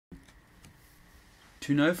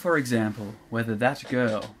To know, for example, whether that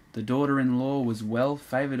girl, the daughter-in-law, was well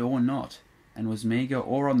favoured or not, and was meagre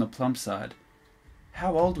or on the plump side.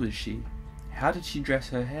 How old was she? How did she dress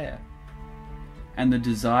her hair? And the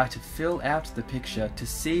desire to fill out the picture, to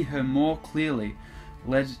see her more clearly,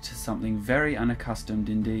 led to something very unaccustomed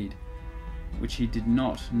indeed, which he did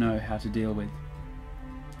not know how to deal with.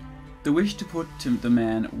 The wish to put to the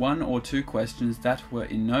man one or two questions that were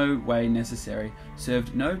in no way necessary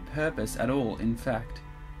served no purpose at all, in fact,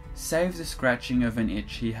 save the scratching of an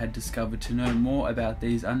itch he had discovered to know more about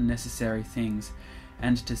these unnecessary things,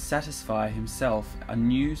 and to satisfy himself a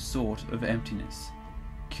new sort of emptiness,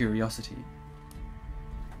 curiosity.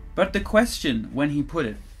 But the question, when he put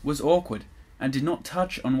it, was awkward, and did not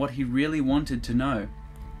touch on what he really wanted to know.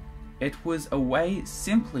 It was a way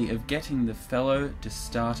simply of getting the fellow to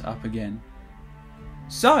start up again.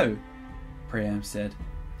 "So," Priam said,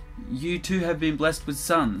 "you too have been blessed with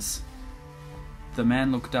sons." The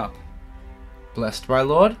man looked up. "Blessed, my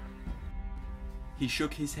lord?" He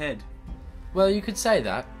shook his head. "Well, you could say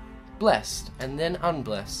that. Blessed, and then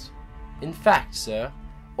unblessed. In fact, sir,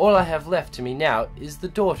 all I have left to me now is the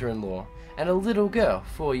daughter-in-law, and a little girl,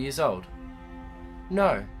 4 years old.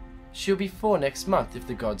 No, she'll be 4 next month, if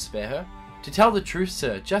the gods spare her. To tell the truth,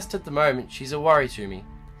 sir, just at the moment she's a worry to me.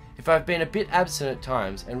 If I've been a bit absent at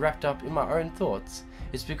times, and wrapped up in my own thoughts,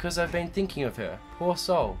 it's because I've been thinking of her, poor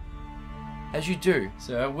soul. As you do,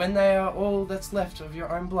 sir, when they are all that's left of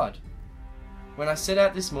your own blood. When I set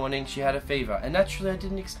out this morning, she had a fever, and naturally I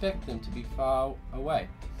didn't expect them to be far away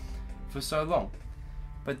for so long.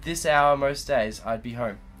 But this hour most days I'd be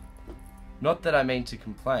home. Not that I mean to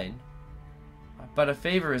complain, but a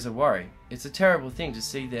fever is a worry. It's a terrible thing to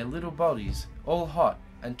see their little bodies all hot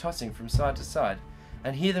and tossing from side to side,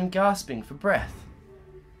 and hear them gasping for breath.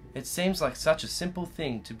 It seems like such a simple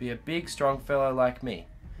thing to be a big strong fellow like me.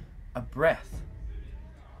 A breath.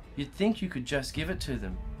 You'd think you could just give it to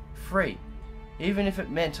them, free, even if it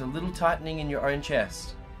meant a little tightening in your own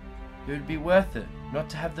chest. It would be worth it not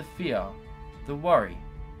to have the fear, the worry,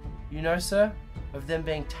 you know, sir, of them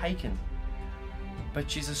being taken. But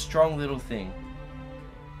she's a strong little thing,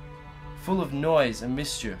 full of noise and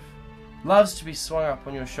mischief, loves to be swung up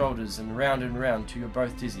on your shoulders and round till you're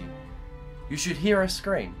both dizzy. You should hear her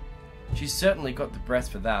scream. She's certainly got the breath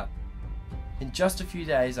for that. In just a few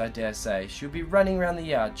days, I dare say, she'll be running round the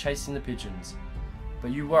yard chasing the pigeons.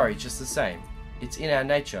 But you worry just the same. It's in our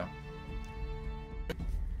nature.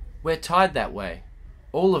 We're tied that way.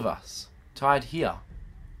 All of us. Tied here."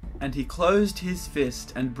 And he closed his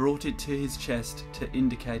fist and brought it to his chest to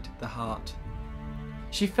indicate the heart.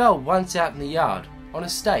 "She fell once out in the yard, on a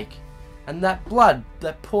stake, and that blood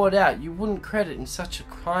that poured out you wouldn't credit in such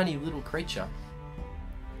a tiny little creature.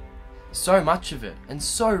 So much of it, and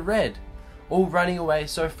so red, all running away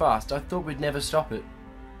so fast I thought we'd never stop it.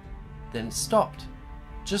 Then it stopped,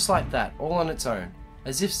 just like that, all on its own,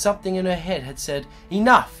 as if something in her head had said,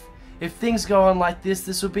 'Enough! If things go on like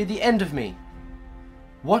this will be the end of me.'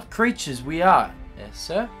 What creatures we are,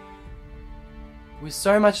 sir? With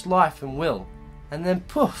so much life and will, and then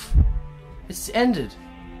poof! It's ended."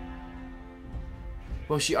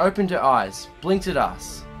 Well, she opened her eyes, blinked at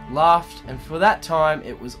us, laughed, and for that time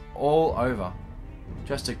it was all over.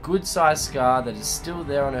 Just a good-sized scar that is still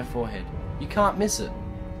there on her forehead. You can't miss it.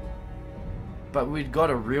 But we'd got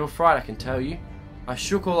a real fright, I can tell you. I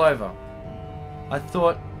shook all over. I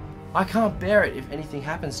thought, I can't bear it if anything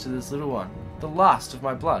happens to this little one, the last of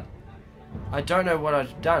my blood. I don't know what I'd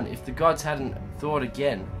have done if the gods hadn't thought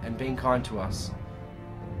again and been kind to us.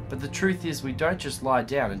 But the truth is, we don't just lie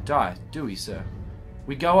down and die, do we, sir?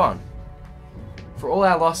 We go on. For all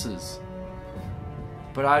our losses.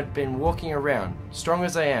 But I'd been walking around, strong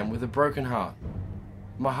as I am, with a broken heart.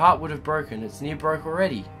 My heart would have broken, it's near broke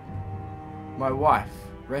already. My wife,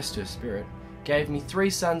 rest her spirit, gave me 3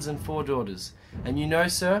 sons and 4 daughters, and you know,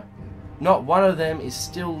 sir, not one of them is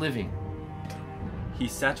still living." He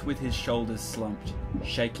sat with his shoulders slumped,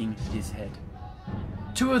 shaking his head.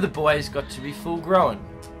 2 of the boys got to be full grown.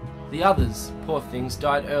 The others, poor things,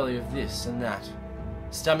 died early of this and that.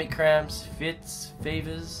 Stomach cramps, fits,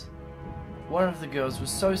 fevers. One of the girls was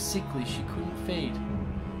so sickly she couldn't feed.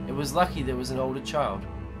 It was lucky there was an older child,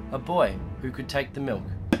 a boy, who could take the milk.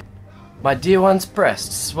 My dear one's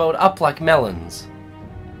breasts swelled up like melons.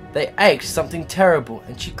 They ached something terrible,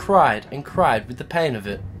 and she cried and cried with the pain of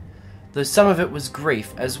it, though some of it was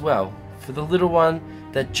grief as well, for the little one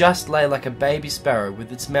that just lay like a baby sparrow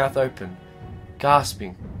with its mouth open,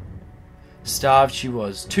 gasping. Starved she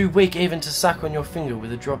was, too weak even to suck on your finger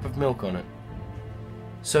with a drop of milk on it.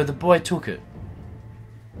 So the boy took it.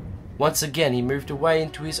 Once again he moved away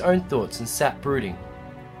into his own thoughts and sat brooding.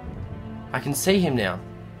 I can see him now.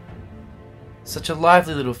 Such a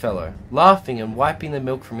lively little fellow, laughing and wiping the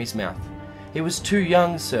milk from his mouth. He was too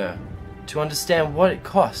young, sir, to understand what it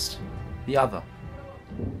cost the other.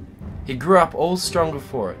 He grew up all stronger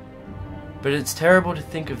for it. But it's terrible to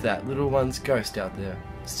think of that little one's ghost out there,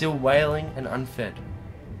 still wailing and unfed.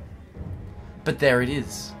 But there it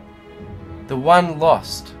is. The one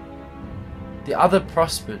lost. The other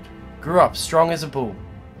prospered, grew up strong as a bull.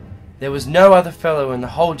 There was no other fellow in the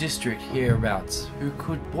whole district hereabouts who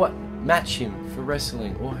could match him for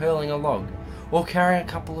wrestling or hurling a log or carrying a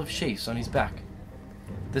couple of sheaves on his back.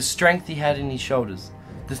 The strength he had in his shoulders,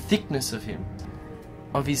 the thickness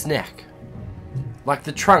of his neck, like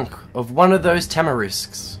the trunk of one of those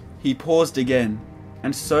tamarisks. He paused again,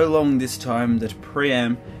 and so long this time that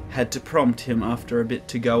Priam had to prompt him after a bit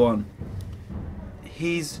to go on.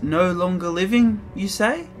 He's no longer living, you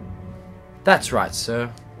say? That's right,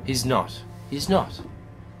 sir. He's not. He's not.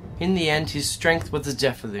 In the end, his strength was the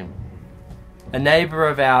death of him. A neighbour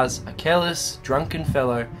of ours, a careless, drunken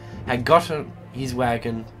fellow, had gotten his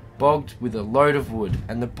wagon bogged with a load of wood,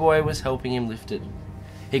 and the boy was helping him lift it.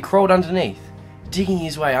 He crawled underneath, digging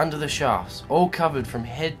his way under the shafts, all covered from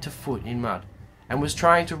head to foot in mud, and was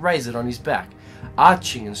trying to raise it on his back,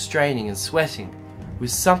 arching and straining and sweating, with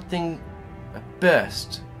something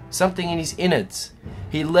burst, something in his innards.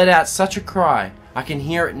 He let out such a cry, I can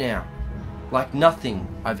hear it now, like nothing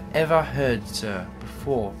I've ever heard, sir,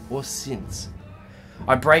 before or since.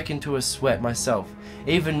 I break into a sweat myself,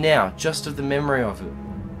 even now, just of the memory of it.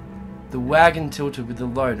 The wagon tilted with the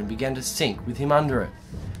load and began to sink with him under it.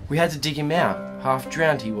 We had to dig him out, half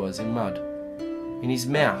drowned he was in mud. In his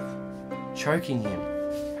mouth, choking him.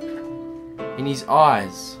 In his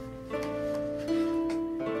eyes.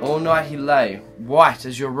 All night he lay, white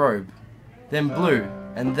as your robe, then blue,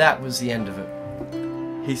 and that was the end of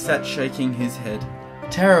it. He sat shaking his head.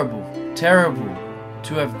 Terrible, terrible,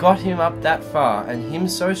 to have got him up that far, and him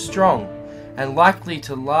so strong, and likely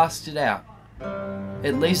to last it out.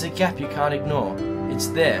 It leaves a gap you can't ignore. It's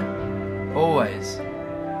there, always.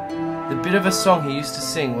 The bit of a song he used to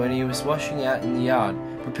sing when he was washing out in the yard,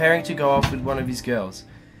 preparing to go off with one of his girls.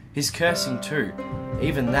 His cursing too,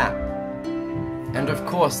 even that. And of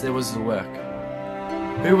course there was the work.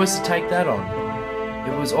 Who was to take that on?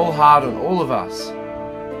 It was all hard on all of us.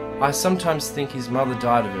 I sometimes think his mother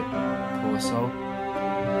died of it, poor soul.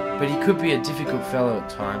 But he could be a difficult fellow at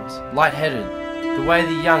times, light-headed, the way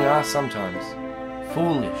the young are sometimes.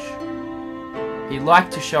 Foolish. He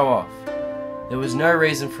liked to show off. There was no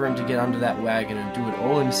reason for him to get under that wagon and do it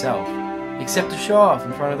all himself, except to show off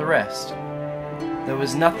in front of the rest. There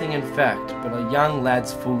was nothing in fact but a young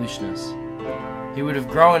lad's foolishness. He would have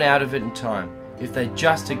grown out of it in time, if they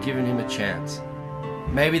just had given him a chance.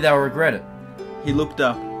 Maybe they'll regret it. He looked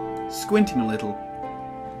up, squinting a little.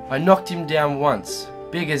 I knocked him down once,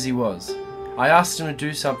 big as he was. I asked him to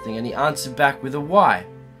do something and he answered back with a why,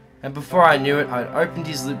 and before I knew it I'd opened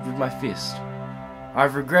his lip with my fist.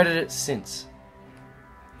 I've regretted it since.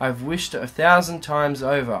 I've wished 1,000 times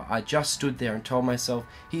over I just stood there and told myself,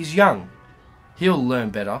 he's young, he'll learn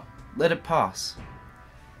better, let it pass.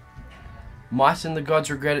 Mightn't the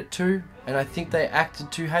gods regret it too, and I think they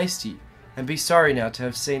acted too hasty, and be sorry now to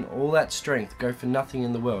have seen all that strength go for nothing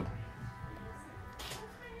in the world.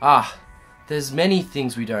 Ah, there's many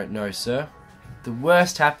things we don't know, sir. The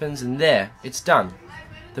worst happens and there, it's done.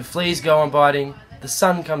 The fleas go on biting, the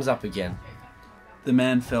sun comes up again. The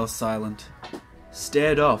man fell silent,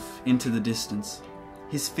 stared off into the distance,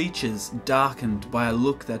 his features darkened by a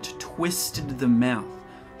look that twisted the mouth,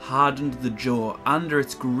 hardened the jaw under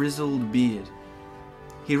its grizzled beard.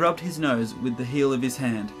 He rubbed his nose with the heel of his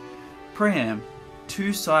hand. Priam,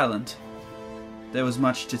 too silent. There was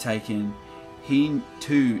much to take in. He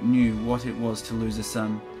too knew what it was to lose a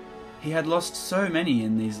son. He had lost so many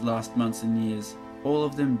in these last months and years, all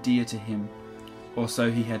of them dear to him, or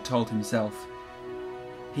so he had told himself.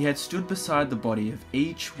 He had stood beside the body of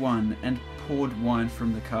each one and poured wine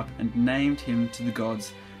from the cup and named him to the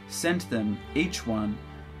gods, sent them, each one,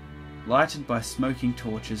 lighted by smoking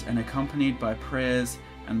torches and accompanied by prayers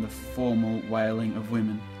and the formal wailing of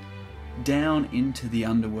women, down into the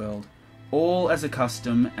underworld, all as a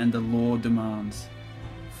custom and the law demands,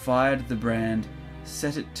 fired the brand,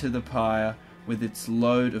 set it to the pyre with its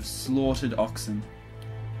load of slaughtered oxen.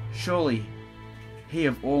 Surely he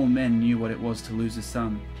of all men knew what it was to lose a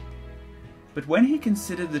son. But when he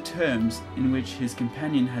considered the terms in which his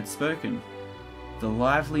companion had spoken, the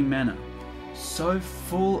lively manner, so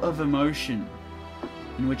full of emotion,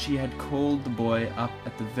 in which he had called the boy up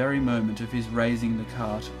at the very moment of his raising the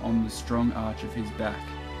cart on the strong arch of his back,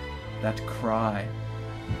 that cry,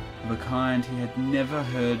 of a kind he had never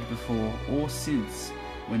heard before or since,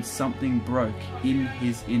 when something broke in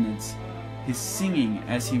his innards, his singing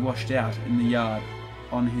as he washed out in the yard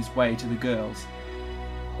on his way to the girls.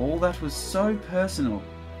 All that was so personal,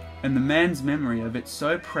 and the man's memory of it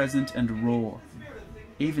so present and raw.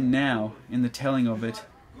 Even now, in the telling of it,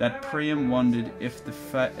 that Priam wondered if the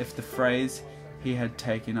phrase he had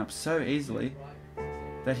taken up so easily,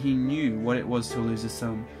 that he knew what it was to lose a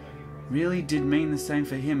son, really did mean the same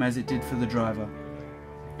for him as it did for the driver.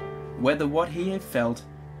 Whether what he had felt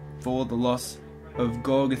for the loss of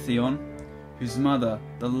Gorgothion, whose mother,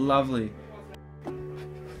 the lovely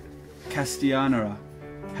Castianara,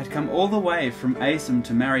 had come all the way from Aesum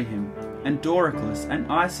to marry him, and Doricles,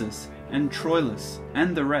 and Isis, and Troilus,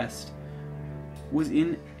 and the rest, was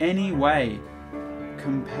in any way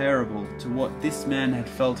comparable to what this man had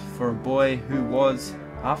felt for a boy who was,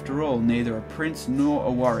 after all, neither a prince nor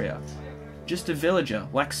a warrior, just a villager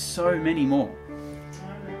like so many more.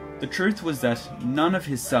 The truth was that none of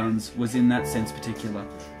his sons was in that sense particular.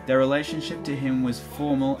 Their relationship to him was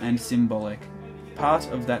formal and symbolic,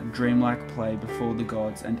 part of that dreamlike play before the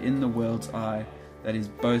gods and in the world's eye that is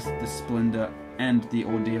both the splendor and the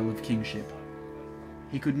ordeal of kingship.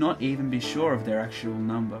 He could not even be sure of their actual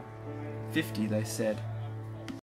number. 50, they said.